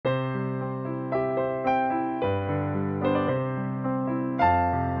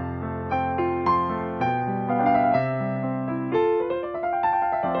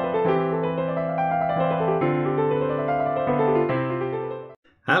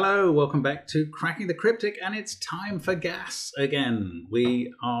Hello, welcome back to Cracking the Cryptic, and it's time for gas again.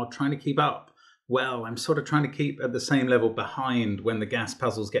 We are trying to keep up. Well, I'm sort of trying to keep at the same level behind when the gas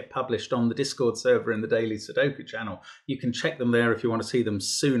puzzles get published on the Discord server in the Daily Sudoku channel. You can check them there if you want to see them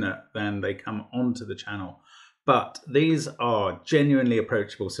sooner than they come onto the channel. But these are genuinely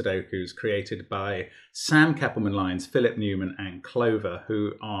approachable Sudokus created by Sam Kappelman-Lyons, Philip Newman, and Clover,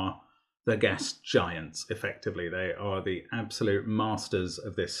 who are the gas giants, effectively. They are the absolute masters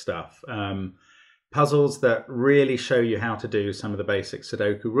of this stuff. Puzzles that really show you how to do some of the basic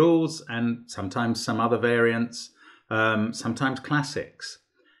Sudoku rules, and sometimes some other variants, sometimes classics.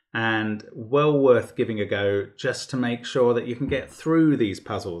 And well worth giving a go just to make sure that you can get through these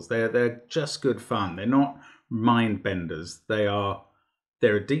puzzles. They're just good fun. They're not mind benders.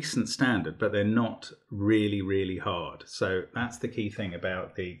 They're a decent standard, but they're not really, really hard. So that's the key thing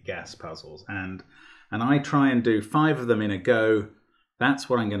about the gas puzzles. And I try and do 5 of them in a go. That's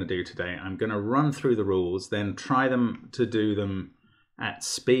what I'm going to do today. I'm going to run through the rules, then try to do them at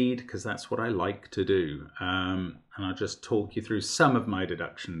speed, because that's what I like to do. And I'll just talk you through some of my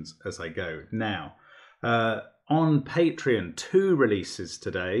deductions as I go. Now, on Patreon, 2 releases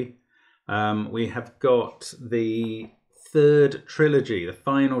today. We have got the 3rd trilogy, the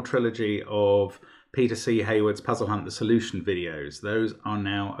final trilogy of Peter C. Hayward's Puzzle Hunt the Solution videos. Those are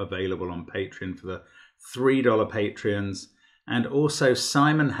now available on Patreon for the $3 patrons. And also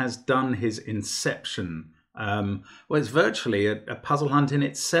Simon has done his Inception. Well, it's virtually a puzzle hunt in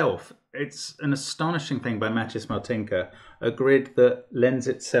itself. It's an astonishing thing by Matis Martinka, a grid that lends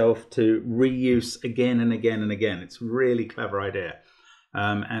itself to reuse again and again and again. It's a really clever idea.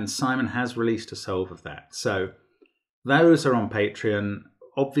 And Simon has released a solve of that. So those are on Patreon.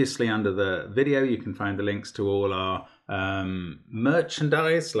 Obviously, under the video, you can find the links to all our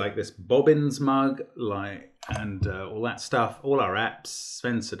merchandise, like this Bobbins mug, and all that stuff, all our apps,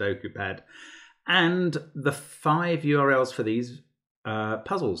 Sven's SUDOKU PAD, and the 5 URLs for these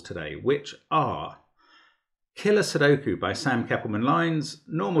puzzles today, which are Killer Sudoku by Sam Kappelman-Lyons.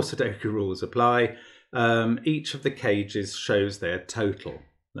 Normal Sudoku rules apply. Each of the cages shows their total.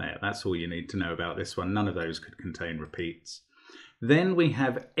 There, that's all you need to know about this one. None of those could contain repeats. Then we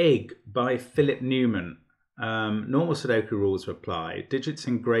have Egg by Philip Newman. Normal Sudoku rules apply. Digits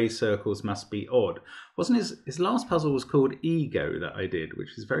in grey circles must be odd. Wasn't his last puzzle was called Ego that I did,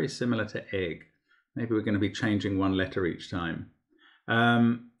 which is very similar to Egg. Maybe we're going to be changing 1 letter each time.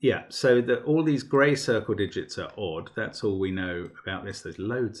 Yeah, so all these grey circle digits are odd. That's all we know about this. There's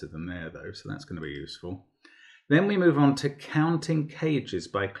loads of them there, though, so that's going to be useful. Then we move on to Counting Cages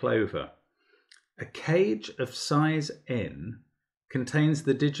by Clover. A cage of size n contains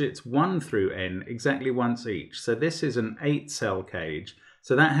the digits 1 through n exactly once each. So this is an 8-cell cage,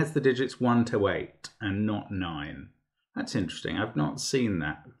 so that has the digits 1 to 8 and not 9. That's interesting. I've not seen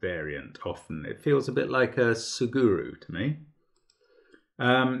that variant often. It feels a bit like a Suguru to me.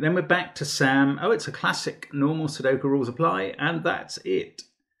 Then we're back to Sam. Oh, it's a classic normal Sudoku rules apply, and that's it.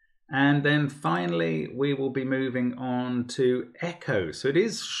 And then finally, we will be moving on to Echo. So it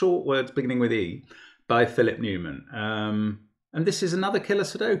is short words beginning with E by Philip Newman. And this is another killer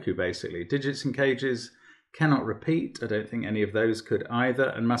Sudoku, basically. Digits in cages cannot repeat. I don't think any of those could either,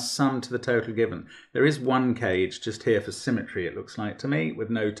 and must sum to the total given. There is 1 cage just here for symmetry, it looks like to me, with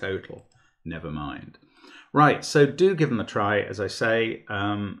no total. Never mind. Right, so do give them a try, as I say.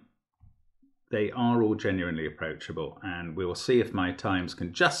 They are all genuinely approachable, and we will see if my times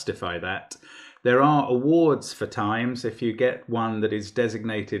can justify that. There are awards for times. If you get one that is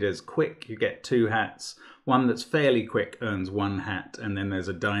designated as quick, you get 2 hats. One that's fairly quick earns 1 hat, and then there's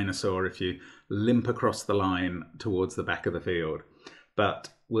a dinosaur if you limp across the line towards the back of the field. But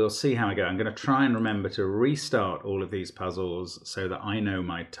we'll see how I go. I'm going to try and remember to restart all of these puzzles so that I know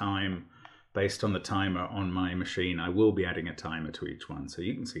my time based on the timer on my machine. I will be adding a timer to each one, so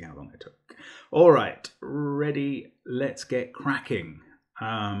you can see how long it took. All right, ready, let's get cracking.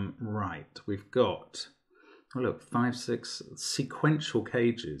 Right, we've got, oh look, 5, 6 sequential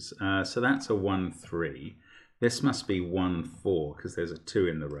cages. So that's a 1, 3. This must be 1, 4, because there's a 2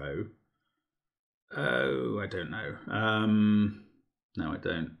 in the row. Oh, I don't know. No, I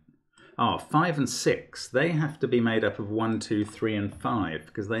don't. Oh, 5 and 6, they have to be made up of 1, 2, 3, and 5,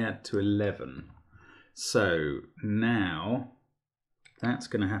 because they add to 11. So now that's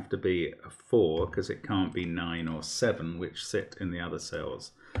going to have to be a 4, because it can't be 9 or 7, which sit in the other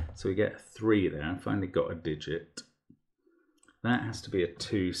cells. So we get a 3 there. I've finally got a digit. That has to be a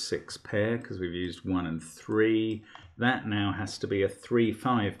 2, 6 pair, because we've used 1 and 3. That now has to be a 3,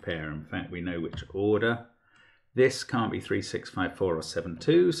 5 pair. In fact, we know which order. This can't be 3, 6, 5, 4 or 7,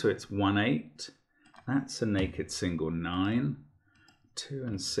 2, so it's 1, 8. That's a naked single 9. 2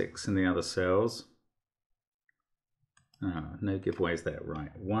 and 6 in the other cells. No giveaways there,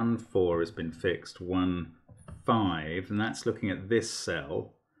 right. 1, 4 has been fixed, 1, 5, and that's looking at this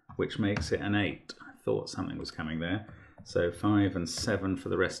cell, which makes it an 8. I thought something was coming there. So 5 and 7 for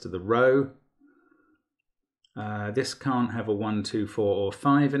the rest of the row. This can't have a 1, 2, 4 or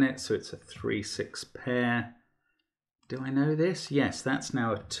 5 in it, so it's a 3, 6 pair. Do I know this? Yes, that's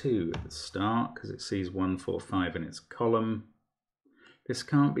now a 2 at the start because it sees 1, 4, 5 in its column. This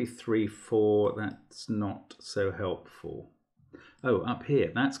can't be 3, 4, that's not so helpful. Oh, up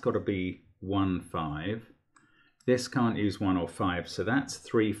here, that's got to be 1, 5. This can't use 1 or 5, so that's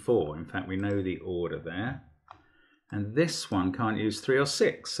 3, 4. In fact, we know the order there. And this one can't use 3 or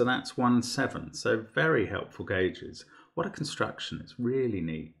 6, so that's 1, 7. So very helpful gauges. What a construction, it's really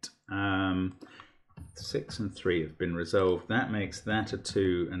neat. 6 and 3 have been resolved. That makes that a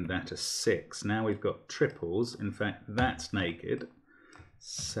 2 and that a 6. Now we've got triples. In fact, that's naked.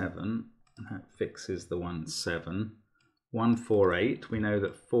 7, that fixes the 1, 7. 1, 4, 8. We know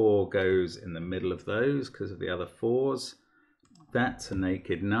that 4 goes in the middle of those because of the other 4s. That's a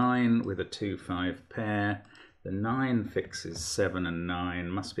naked 9 with a 2, 5 pair. The 9 fixes 7 and 9.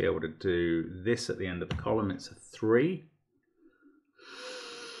 Must be able to do this at the end of the column. It's a 3.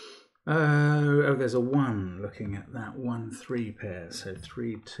 Oh, there's a 1 looking at that 1, 3 pair. So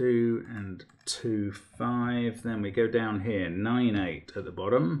 3, 2 and 2, 5. Then we go down here, 9, 8 at the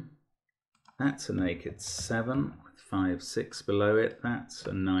bottom. That's a naked 7 with 5, 6 below it. That's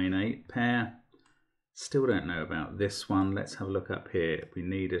a 9, 8 pair. Still don't know about this one. Let's have a look up here. We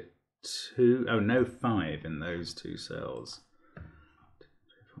need a 2. Oh, no 5 in those two cells. 2,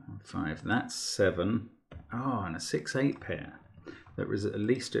 3, 4, 5. That's 7. Oh, and a 6, 8 pair. At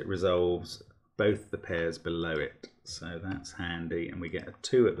least it resolves both the pairs below it, so that's handy. And we get a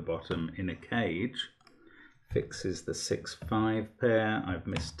 2 at the bottom in a cage. Fixes the 6, 5 pair. I've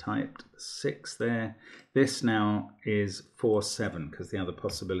mistyped the 6 there. This now is 4, 7 because the other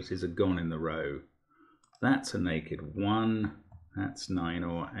possibilities are gone in the row. That's a naked 1. That's 9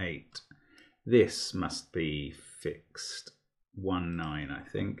 or 8. This must be fixed. 1, 9 I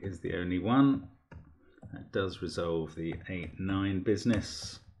think is the only one. That does resolve the 8, 9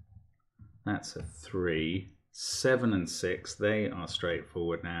 business. That's a 3. 7 and 6, they are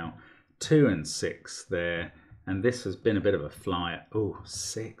straightforward now. 2 and 6 there. And this has been a bit of a flyer. Oh,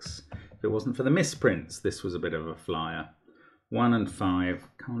 6. If it wasn't for the misprints, this was a bit of a flyer. 1 and 5,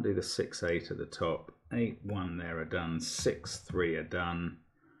 can't do the 6, 8 at the top. 8, 1 there are done. 6, 3 are done.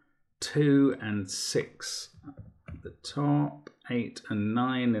 2 and 6 at the top. 8 and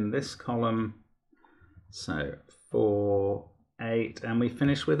 9 in this column. So 4, 8, and we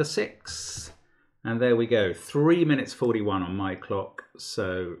finish with a 6. And there we go, 3 minutes 41 on my clock.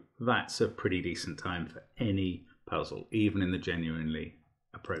 So that's a pretty decent time for any puzzle, even in the genuinely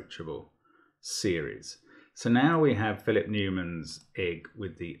approachable series. So now we have Philip Newman's egg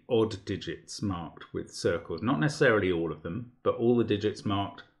with the odd digits marked with circles. Not necessarily all of them, but all the digits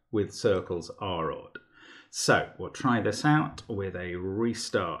marked with circles are odd. So we'll try this out with a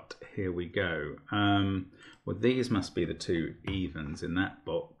restart. Here we go. Well, these must be the 2 evens in that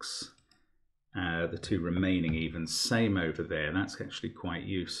box. The 2 remaining evens, same over there. That's actually quite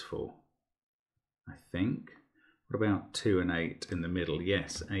useful, I think. What about 2 and 8 in the middle?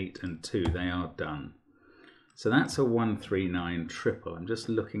 Yes, 8 and 2, they are done. So that's a 1, 3, 9 triple. I'm just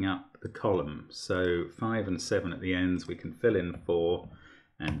looking up the column. So 5 and 7 at the ends. We can fill in 4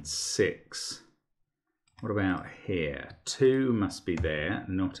 and 6. What about here? 2 must be there,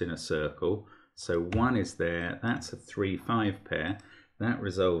 not in a circle. So 1 is there. That's a 3, 5 pair. That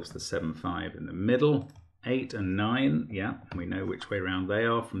resolves the 7, 5 in the middle. 8 and 9, yeah, we know which way around they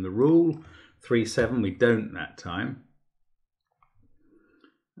are from the rule. 3, 7, we don't that time.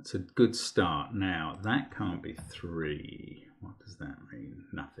 That's a good start. Now, that can't be 3. What does that mean?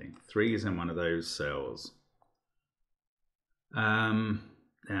 Nothing. 3 is in one of those cells.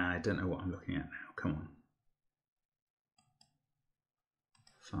 I don't know what I'm looking at now. Come on.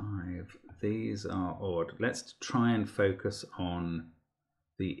 5. These are odd. Let's try and focus on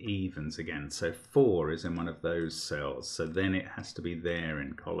the evens again. So 4 is in one of those cells. So then it has to be there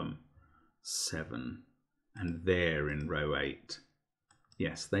in column 7 and there in row 8.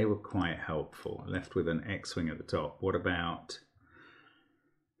 Yes, they were quite helpful. Left with an X-wing at the top. What about,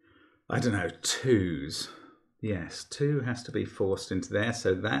 I don't know, 2s? Yes, 2 has to be forced into there.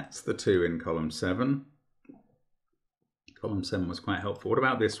 So that's the 2 in column 7. Column 7 was quite helpful. What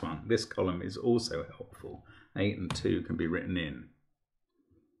about this one? This column is also helpful. 8 and 2 can be written in.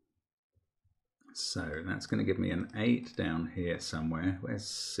 So that's going to give me an 8 down here somewhere. Where's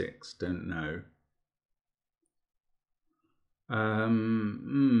 6? Don't know.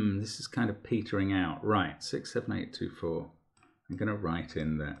 This is kind of petering out. Right, 6, 7, 8, 2, 4. I'm going to write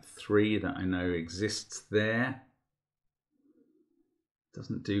in that 3 that I know exists there.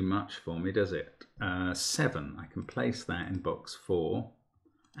 Doesn't do much for me, does it? 7, I can place that in box 4.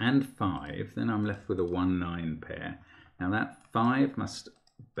 And 5, then I'm left with a 1, 9 pair. Now that 5 must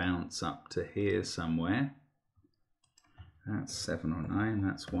bounce up to here somewhere. That's 7 or 9,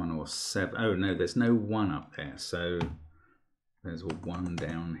 that's 1 or 7. Oh no, there's no 1 up there, so there's a 1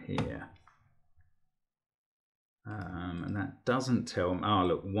 down here. And that doesn't tell me, oh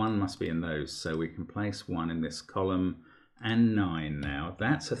look, 1 must be in those, so we can place 1 in this column, and 9 now.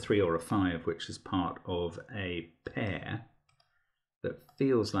 That's a 3 or a 5, which is part of a pair that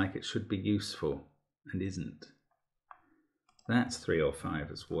feels like it should be useful and isn't. That's 3 or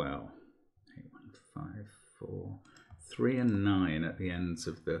 5 as well. 8, 1, 5, 4, 3 and 9 at the ends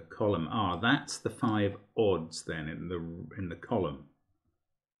of the column. Ah, that's the 5 odds then in the column.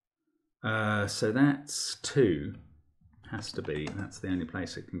 So that's 2, has to be. That's the only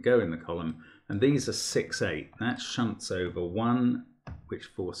place it can go in the column. And these are 6, 8. That shunts over 1, which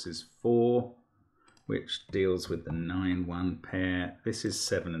forces 4, which deals with the 9, 1 pair. This is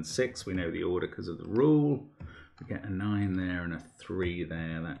 7 and 6. We know the order because of the rule. We get a 9 there and a 3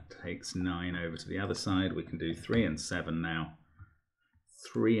 there. That takes 9 over to the other side. We can do 3 and 7 now.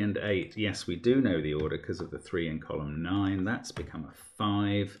 3 and 8. Yes, we do know the order because of the 3 in column 9. That's become a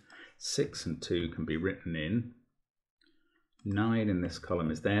 5. 6 and 2 can be written in. 9 in this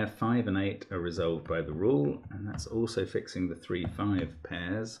column is there. 5 and 8 are resolved by the rule, and that's also fixing the 3, 5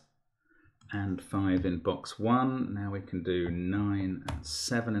 pairs. And 5 in box 1. Now we can do 9 and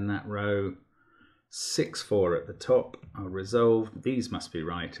 7 in that row. 6, 4 at the top are resolved. These must be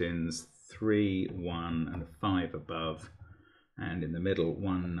write-ins. 3, 1 and a 5 above. And in the middle,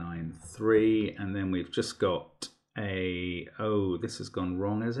 1, 9, 3. And then we've just got a, oh, this has gone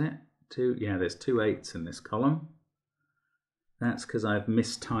wrong, is it? 2, yeah, there's 2 8s in this column. That's because I've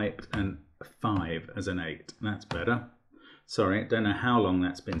mistyped a 5 as an 8. That's better. Sorry, don't know how long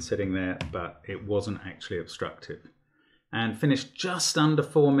that's been sitting there, but it wasn't actually obstructive. And finished just under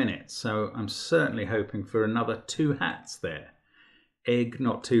 4 minutes, so I'm certainly hoping for another 2 hats there. Egg,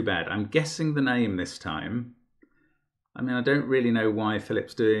 not too bad. I'm guessing the name this time. I mean, I don't really know why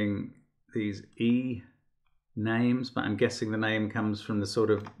Philip's doing these E names, but I'm guessing the name comes from the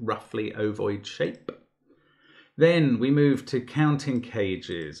sort of roughly ovoid shape. Then we move to counting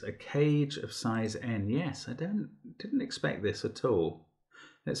cages. A cage of size N. Yes, I didn't expect this at all.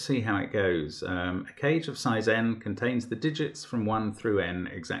 Let's see how it goes. A cage of size N contains the digits from 1 through N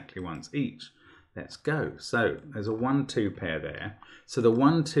exactly once each. Let's go. So there's a 1, 2 pair there. So the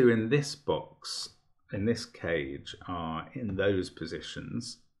 1, 2 in this box, in this cage, are in those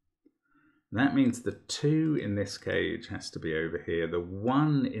positions. That means the 2 in this cage has to be over here. The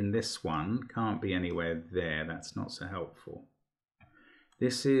 1 in this one can't be anywhere there. That's not so helpful.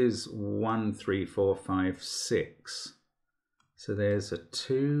 This is 1, 3, 4, 5, 6. So there's a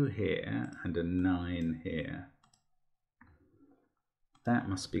 2 here and a 9 here. That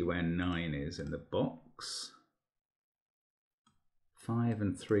must be where 9 is in the box. 5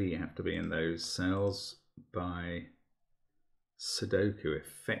 and 3 have to be in those cells by Sudoku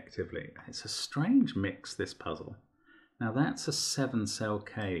effectively. It's a strange mix, this puzzle. Now that's a 7-cell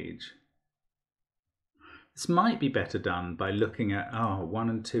cage. This might be better done by looking at 1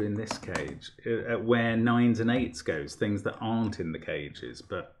 and 2 in this cage, at where 9s and 8s goes, things that aren't in the cages,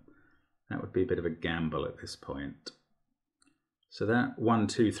 but that would be a bit of a gamble at this point. So that 1,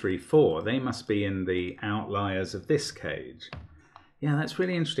 2, 3, 4, they must be in the outliers of this cage. Yeah, that's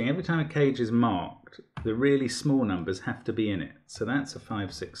really interesting. Every time a cage is marked, the really small numbers have to be in it. So that's a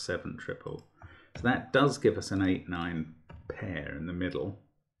 5, 6, 7 triple. So that does give us an 8, 9 pair in the middle.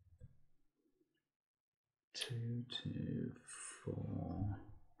 2, 2, 4.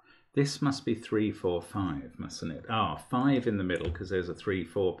 This must be 3, 4, 5, mustn't it? 5 in the middle because there's a 3,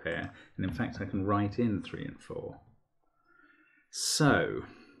 4 pair. And in fact, I can write in 3 and 4. So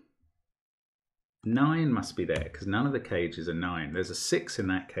 9 must be there because none of the cages are 9. There's a 6 in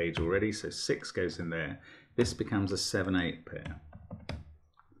that cage already, so 6 goes in there. This becomes a 7, 8 pair.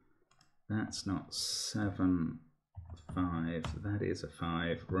 That's not 7, 5. That is a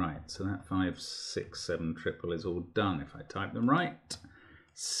 5. Right, so that 5, 6, 7 triple is all done if I type them right.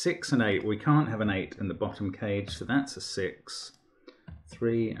 6 and 8. We can't have an 8 in the bottom cage, so that's a 6.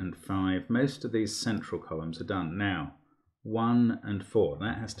 3 and 5. Most of these central columns are done. Now, 1 and 4.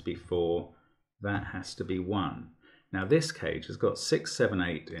 That has to be 4. That has to be 1. Now this cage has got 6, 7,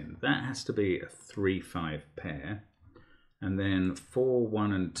 8 in. That has to be a 3, 5 pair. And then 4,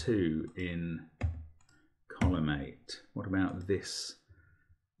 1 and 2 in column column 8. What about this?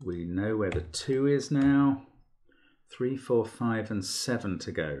 We know where the 2 is now. 3, 4, 5 and 7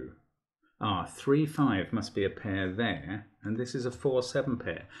 to go. 3, 5 must be a pair there, and this is a 4, 7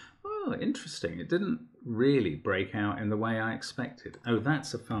 pair. Oh, interesting. It didn't really break out in the way I expected. Oh,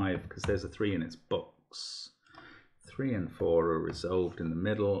 that's a 5 because there's a 3 in its box. 3 and 4 are resolved in the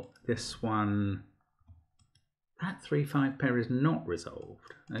middle. This one, that 3, 5 pair is not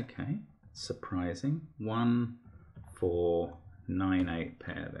resolved. Okay, surprising. 1, 4, 9, 8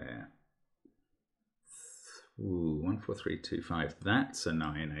 pair there. Ooh, 1, 4, 3, 2, 5. That's a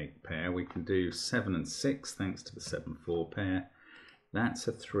 9, 8 pair. We can do 7 and 6 thanks to the 7, 4 pair. That's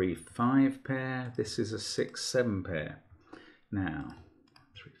a 3, 5 pair. This is a 6, 7 pair. Now,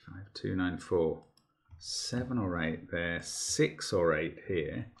 3, 5, 2, 9, 4. 7 or 8 there. 6 or 8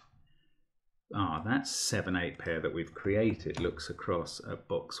 here. That's 7, 8 pair that we've created. Looks across at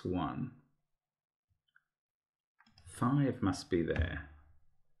box 1. 5 must be there.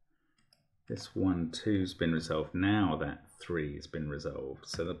 This 1, 2's been resolved. Now that 3 has been resolved.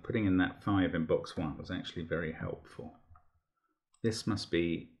 So that putting in that 5 in box 1 was actually very helpful. This must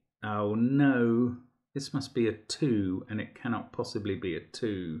be, oh no, this must be a 2, and it cannot possibly be a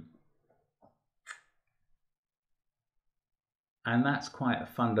 2. And that's quite a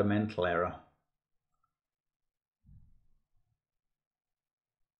fundamental error.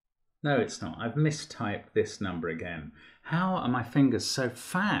 No, it's not. I've mistyped this number again. How are my fingers so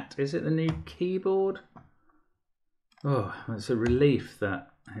fat? Is it the new keyboard? Oh, it's a relief that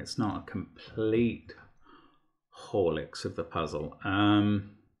it's not a complete Horlicks of the puzzle. Now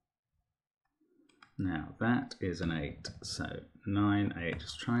that is an 8. So 9, 8.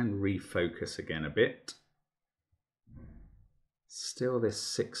 Just try and refocus again a bit. Still this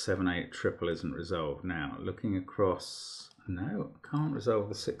 6, 7, 8 triple isn't resolved. Now looking across, no, can't resolve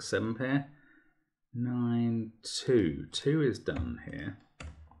the 6, 7 pair. 9, 2. 2 is done here.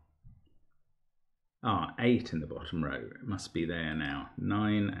 8 in the bottom row. It must be there now.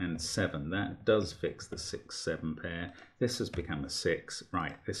 9 and 7. That does fix the 6, 7 pair. This has become a 6.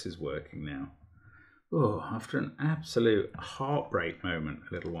 Right, this is working now. Oh, after an absolute heartbreak moment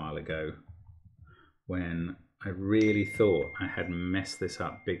a little while ago, when I really thought I had messed this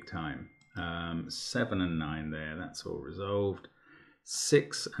up big time. 7 and 9 there, that's all resolved.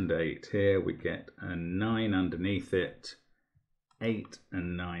 6 and 8 here, we get a 9 underneath it. 8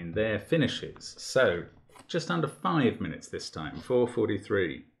 and 9 there, finishes. So just under 5 minutes this time,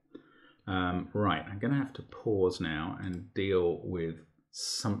 4:43. Right, I'm going to have to pause now and deal with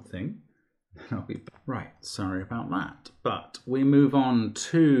something. I'll be right, sorry about that. But we move on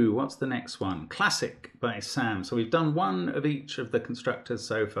to, what's the next one? Classic by Sam. So we've done one of each of the constructors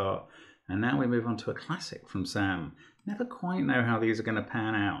so far, and now we move on to a classic from Sam. Never quite know how these are going to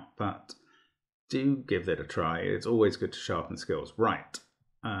pan out, but do give it a try. It's always good to sharpen skills. Right,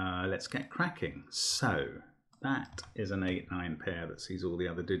 let's get cracking. So that is an 8, 9 pair that sees all the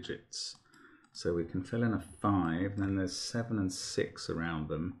other digits. So we can fill in a 5, then there's 7 and 6 around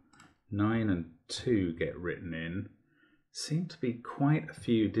them. 9 and 2 get written in. Seem to be quite a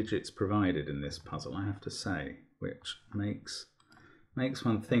few digits provided in this puzzle, I have to say, which makes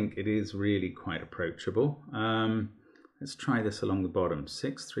one think it is really quite approachable. Let's try this along the bottom.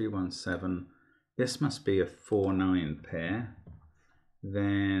 6, 3, 1, 7. This must be a 4, 9 pair.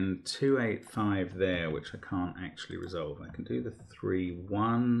 Then 2, 8, 5 there, which I can't actually resolve. I can do the 3,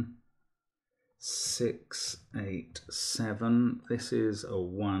 1, 6, 8, 7. This is a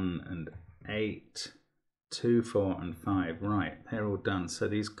 1 and 8. 2, 4 and 5. Right, they're all done. So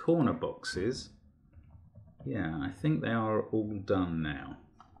these corner boxes, yeah, I think they are all done now.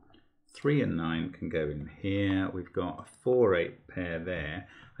 3 and 9 can go in here. We've got a 4, 8 pair there.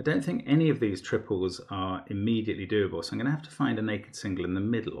 I don't think any of these triples are immediately doable, so I'm going to have to find a naked single in the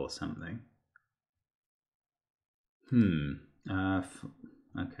middle or something.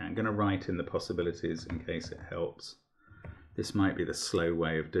 Okay, I'm going to write in the possibilities in case it helps. This might be the slow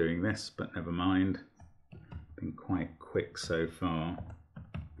way of doing this, but never mind. Been quite quick so far.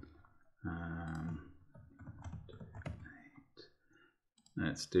 8.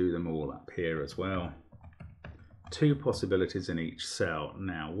 Let's do them all up here as well. 2 possibilities in each cell.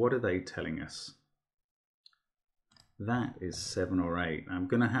 Now, what are they telling us? That is 7 or 8. I'm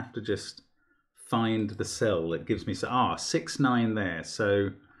going to have to just find the cell that gives me 6, 9 there. So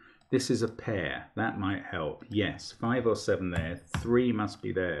this is a pair. That might help. Yes, 5 or 7 there. 3 must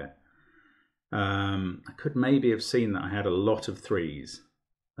be there. I could maybe have seen that I had a lot of 3s.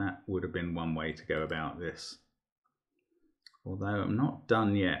 That would have been one way to go about this. Although I'm not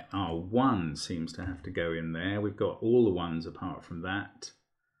done yet. 1 seems to have to go in there. We've got all the 1s apart from that.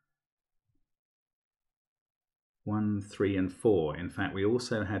 1, 3 and 4. In fact, we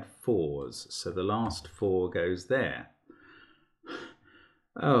also had 4s, so the last 4 goes there.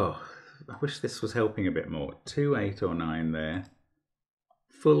 Oh, I wish this was helping a bit more. 2, 8 or 9 there.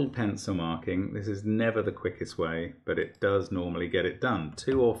 Full pencil marking. This is never the quickest way, but it does normally get it done.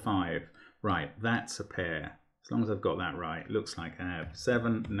 2 or 5. Right, that's a pair. As long as I've got that right, looks like I have.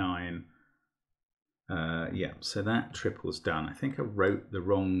 7, 9. Yeah, so that triple's done. I think I wrote the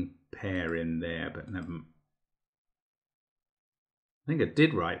wrong pair in there, but never. I think I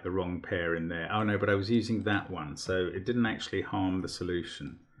did write the wrong pair in there. Oh no, but I was using that one, so it didn't actually harm the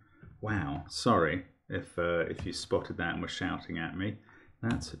solution. Wow, sorry if you spotted that and were shouting at me.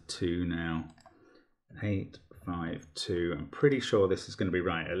 That's a 2 now. 8, 5, 2. I'm pretty sure this is going to be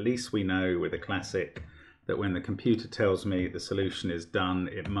right. At least we know with a classic that when the computer tells me the solution is done,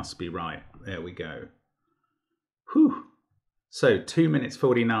 it must be right. There we go. Whew. So 2 minutes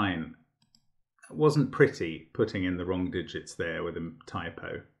 49. It wasn't pretty putting in the wrong digits there with a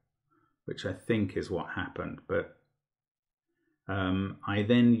typo, which I think is what happened. But I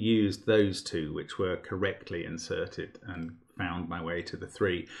then used those two, which were correctly inserted, and found my way to the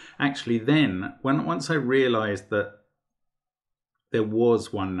 3. Actually, then, once I realized that there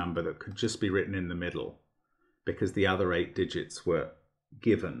was one number that could just be written in the middle because the other 8 digits were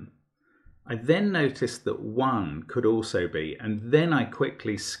given, I then noticed that 1 could also be, and then I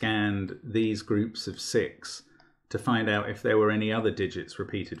quickly scanned these groups of 6 to find out if there were any other digits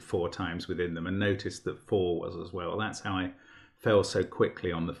repeated 4 times within them, and noticed that 4 was as well. That's how I fell so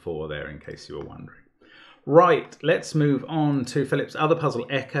quickly on the 4 there, in case you were wondering. Right, let's move on to Philip's other puzzle,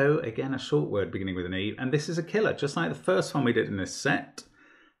 Echo. Again, a short word beginning with an E, and this is a killer, just like the first one we did in this set,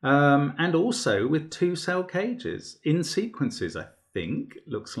 and also with 2 cell cages in sequences, I think,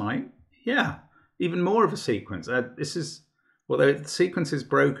 looks like. Yeah, even more of a sequence. This is, although the sequence is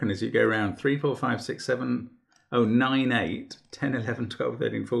broken as you go around, 3, 4, 5, 6, 7, 9, 8, 10, 11, 12,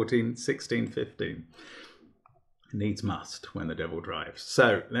 13, 14, 16, 15. Needs must when the devil drives.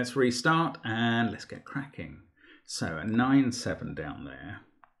 So let's restart and let's get cracking. So a 9, 7 down there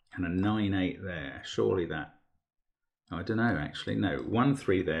and a 9, 8 there. Surely that, oh, I don't know actually. No, 1,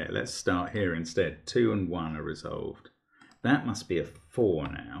 3 there. Let's start here instead. 2 and 1 are resolved. That must be a 4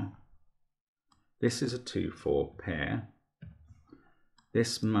 now. This is a 2, 4 pair.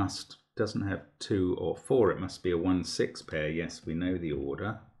 This doesn't have 2 or 4. It must be a 1, 6 pair. Yes, we know the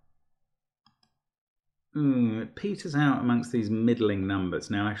order. It peters out amongst these middling numbers.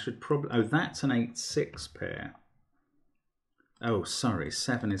 Now I should probably, oh, that's an 8, 6 pair. Oh, sorry,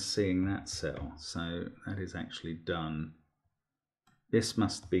 7 is seeing that cell, so that is actually done. This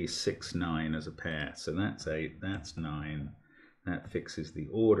must be 6, 9 as a pair. So that's 8, that's 9. That fixes the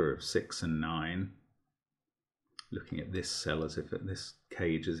order of 6 and 9. Looking at this cell as if this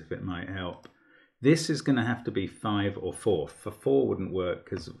cage as if it might help. This is going to have to be 5 or 4. For 4 wouldn't work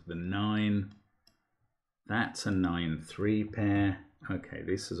because of the 9. That's a 9, 3 pair. Okay,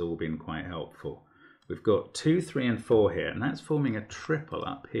 this has all been quite helpful. We've got 2, 3 and 4 here, and that's forming a triple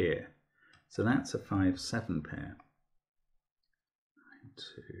up here. So that's a 5, 7 pair. 9,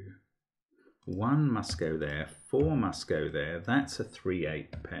 2. 1 must go there, 4 must go there. That's a 3,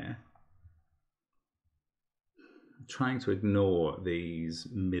 8 pair. I'm trying to ignore these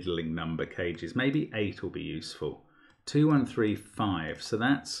middling number cages. Maybe 8 will be useful. 2, 1, 3, 5. So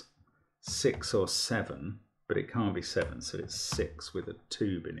that's 6 or 7, but it can't be 7, so it's 6 with a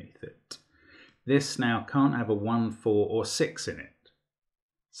 2 beneath it. This now can't have a 1, 4 or 6 in it,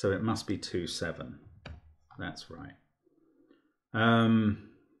 so it must be 2, 7. That's right.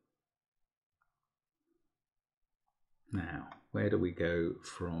 Now, where do we go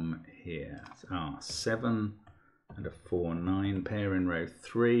from here? 7 and a 4, 9 pair in row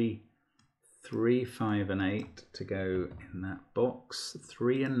 3. 3, 5 and 8 to go in that box.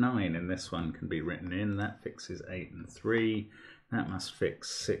 3 and 9 in this one can be written in. That fixes 8 and 3. That must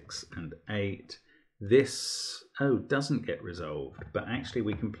fix 6 and 8. This, oh, doesn't get resolved, but actually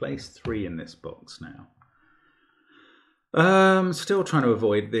we can place 3 in this box now. Still trying to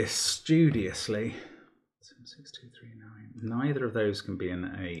avoid this studiously. 7, 6, 2, 3, 9. Neither of those can be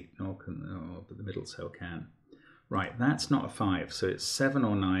an 8, nor can, but the middle cell can. Right, that's not a 5, so it's 7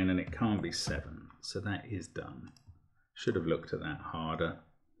 or 9, and it can't be 7. So that is done. Should have looked at that harder.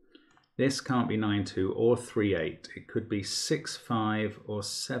 This can't be 9, 2 or 3, 8. It could be 6, 5 or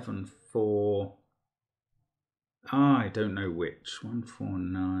 7, 4. I don't know which. 1, 4,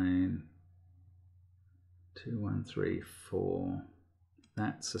 9. 2, 1, 3, 4.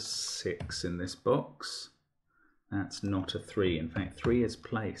 That's a 6 in this box. That's not a 3. In fact, 3 is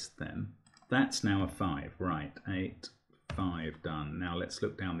placed then. That's now a 5. Right, 8, 5 done. Now let's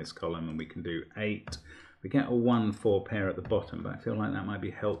look down this column and we can do 8, We get a 1-4 pair at the bottom, but I feel like that might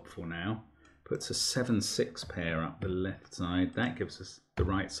be helpful now. Puts a 7-6 pair up the left side. That gives us the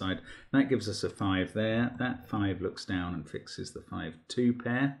right side. That gives us a 5 there. That 5 looks down and fixes the 5-2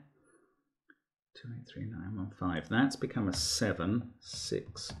 pair. 2, 8, 3, 9, 1, 5. That's become a 7,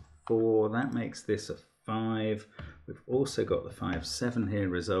 6, 4. That makes this a 5. We've also got the 5-7 here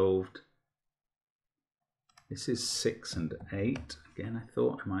resolved. This is 6 and 8. Again, I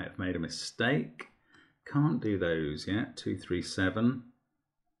thought I might have made a mistake. Can't do those yet. 2, 3, 7.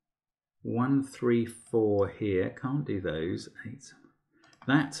 1, 3, 4 here. Can't do those. 8.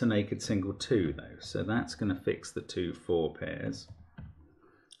 That's a naked single 2 though, so that's going to fix the 2-4 pairs.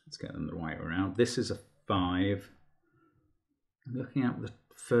 Let's get them the right way around. This is a 5. I'm looking at the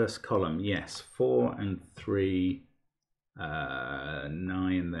first column. Yes, 4 and 3,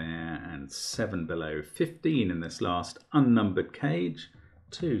 9 there, and 7 below. 15 in this last unnumbered cage.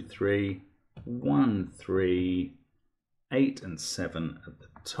 2, 3, 1, 3, 8 and 7 at the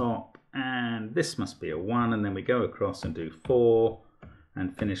top. And this must be a 1, and then we go across and do 4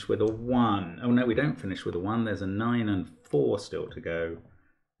 and finish with a 1. Oh no, we don't finish with a 1. There's a 9 and 4 still to go.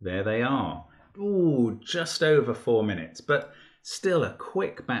 There they are. Ooh, just over 4 minutes, but still a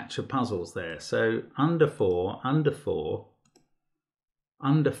quick batch of puzzles there. So under 4, under 4,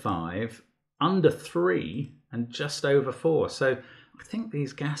 under 5, under 3, and just over 4. So I think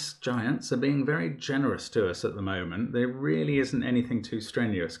these gas giants are being very generous to us at the moment. There really isn't anything too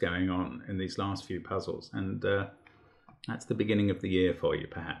strenuous going on in these last few puzzles, and that's the beginning of the year for you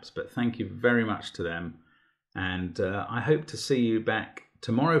perhaps. But thank you very much to them, and I hope to see you back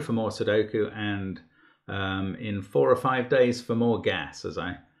tomorrow for more Sudoku, and in 4 or 5 days for more gas, as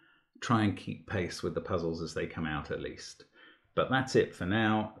I try and keep pace with the puzzles as they come out at least. But that's it for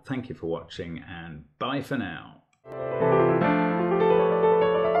now. Thank you for watching, and bye for now.